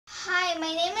Hi, my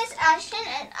name is Ashlyn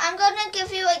and I'm going to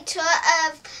give you a tour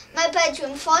of my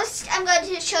bedroom. First, I'm going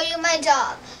to show you my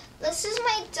doll. This is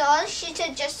my doll. She's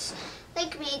a just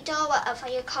like me doll, whatever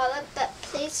you call it, but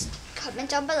please comment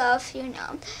down below if you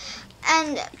know.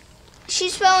 And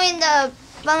she's wearing the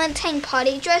Valentine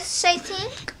party dress, I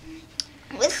think,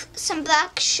 with some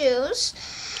black shoes.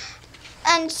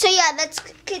 And so yeah, let's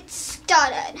get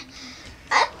started.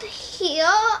 Up here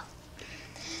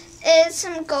is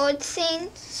some gold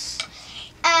things,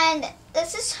 and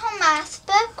this is her math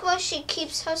book where she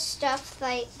keeps her stuff,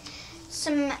 like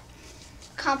some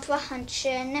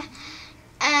comprehension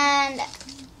and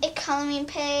a coloring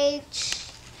page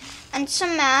and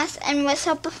some math, and with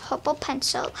her purple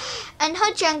pencil and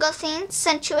her jungle things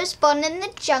since she was born in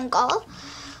the jungle,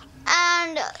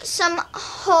 and some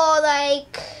whole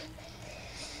like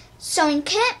sewing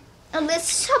kit. And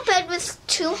this is her bed with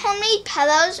 2 homemade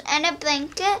pillows and a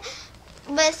blanket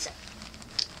with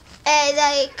a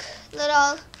like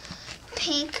little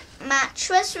pink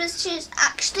mattress, which is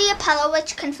actually a pillow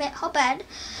which can fit her bed.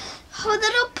 Her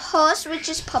little purse, which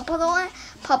is purple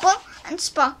and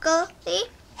sparkly,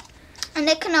 and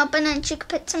it can open and she can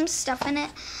put some stuff in it.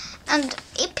 And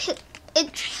it's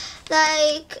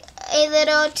like a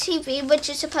little TV which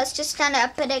is supposed to stand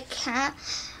up, but it can't,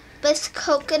 with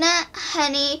coconut,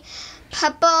 honey,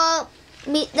 pepper,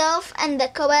 meatloaf, and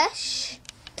licorice.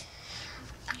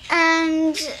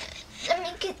 And let me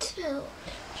get to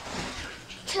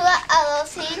the other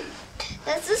thing.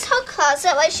 This is her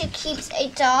closet where she keeps a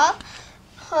doll,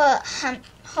 her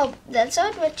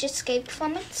lizard, which escaped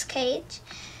from its cage.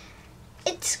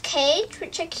 Its cage,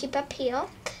 which I keep up here,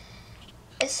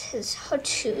 is her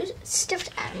 2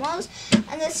 stuffed animals.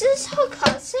 And this is her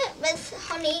closet with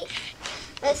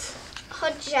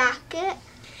her jacket,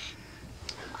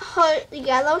 her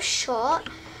yellow shirt,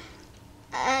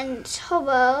 and her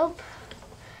robe,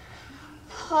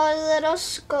 her little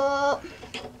skirt,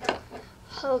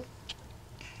 her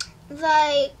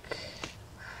like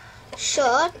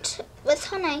shirt with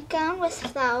her nightgown with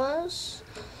flowers,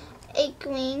 a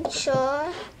green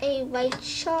shirt, a white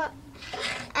shirt,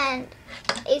 and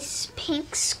a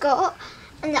pink skirt,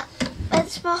 and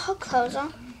that's where her clothes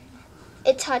are.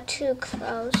 It's her 2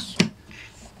 clothes.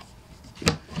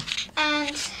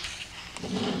 And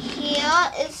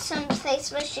here is some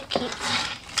place where she keeps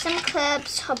some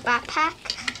clips, her backpack,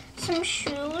 some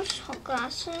shoes, her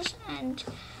glasses, and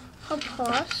her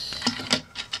purse.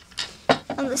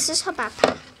 And this is her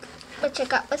backpack, which I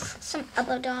got with some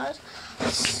other dolls,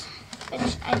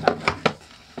 which I love.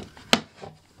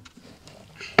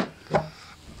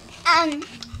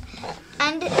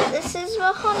 And this is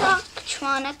where her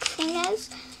electronic thing is.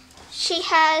 She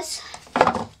has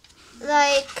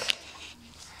like,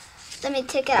 let me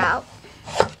take it out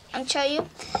and show you,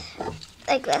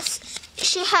 like this.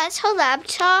 She has her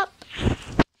laptop,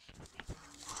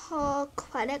 her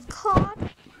credit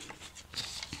card,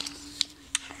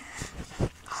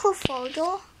 her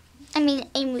folder,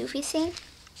 a movie thing,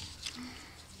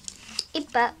 a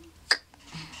book,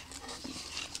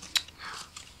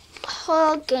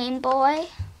 her Game Boy,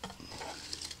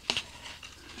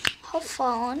 her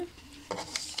phone,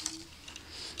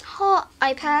 her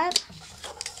iPad,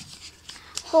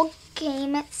 her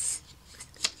game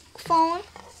phone,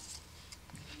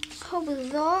 her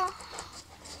ruler,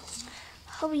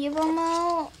 her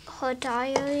remote, her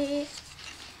diary,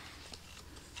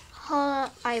 her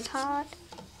iPod,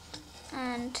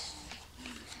 and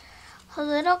her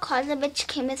little closet which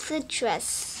came with the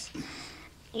dress.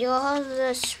 You're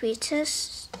the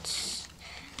sweetest,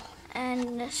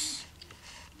 and this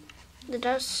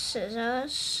little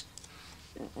scissors.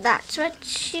 That's what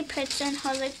she puts in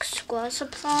her like school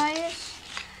supplies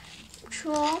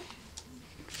drawer.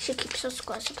 She keeps her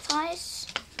school supplies.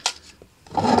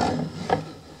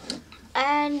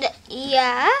 And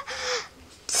yeah,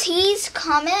 please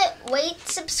comment, rate,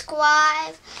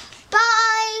 subscribe.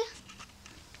 Bye.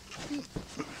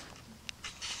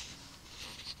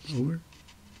 Over.